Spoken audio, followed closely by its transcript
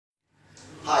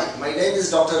name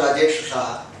is Dr. Rajesh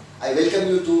Shah. I welcome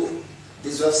you to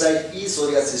this website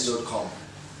psoriasis.com.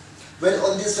 Well,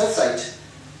 on this website,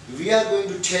 we are going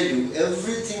to tell you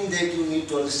everything that you need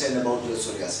to understand about your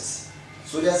psoriasis.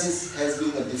 Psoriasis has been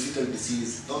a difficult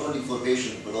disease not only for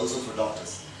patients but also for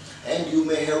doctors. And you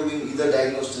may have been either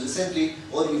diagnosed recently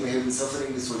or you may have been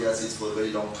suffering with psoriasis for a very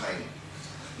long time.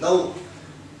 Now,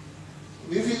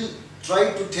 we will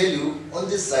try to tell you on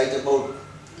this site about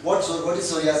what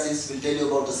is psoriasis, we'll tell you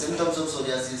about the symptoms of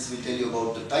psoriasis, we'll tell you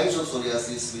about the types of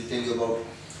psoriasis, we'll tell you about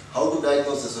how to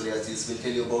diagnose the psoriasis, we'll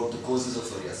tell you about the causes of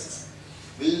psoriasis.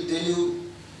 We'll tell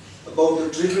you about the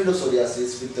treatment of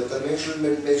psoriasis with the conventional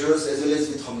measures as well as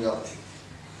with homeopathy.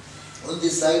 On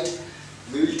this site,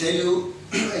 we will tell you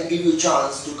and give you a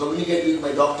chance to communicate with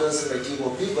my doctors and my team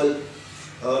of people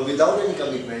without any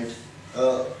commitment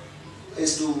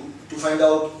is to find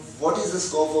out what is the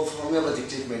scope of homeopathic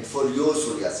treatment for your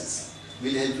psoriasis.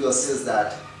 We'll help you assess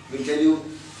that. We'll tell you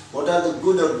what are the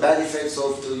good or bad effects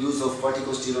of the use of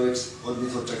corticosteroids or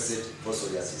methotrexate for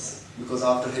psoriasis. Because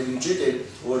after having treated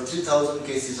over 3,000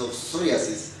 cases of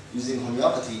psoriasis using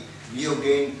homeopathy, we have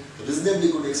gained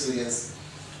reasonably good experience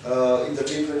in the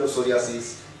treatment of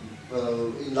psoriasis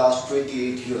in last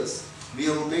 28 years. We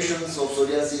have patients of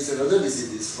psoriasis and other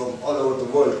diseases from all over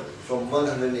the world, from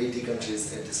 180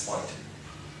 countries at this point.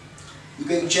 You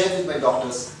can chat with my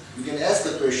doctors, you can ask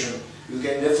a question, you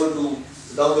can refer to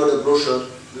download a brochure,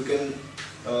 you can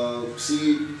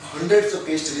see hundreds of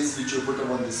case studies which you put up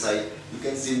on this site, you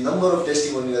can see number of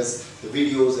testimonials, the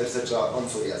videos, etc. on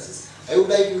psoriasis. I would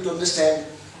like you to understand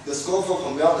the scope of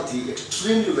homeopathy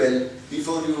extremely well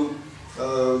before you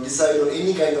decide on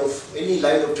any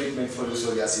line of treatment for your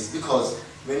psoriasis, because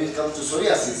when it comes to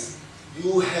psoriasis,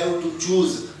 you have to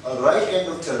choose a right kind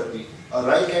of therapy, a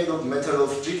right kind of method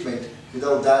of treatment.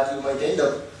 Without that, you might end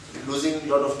up losing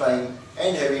a lot of time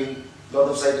and having a lot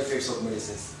of side effects of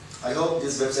medicines. I hope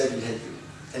this website will help you.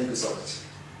 Thank you so much.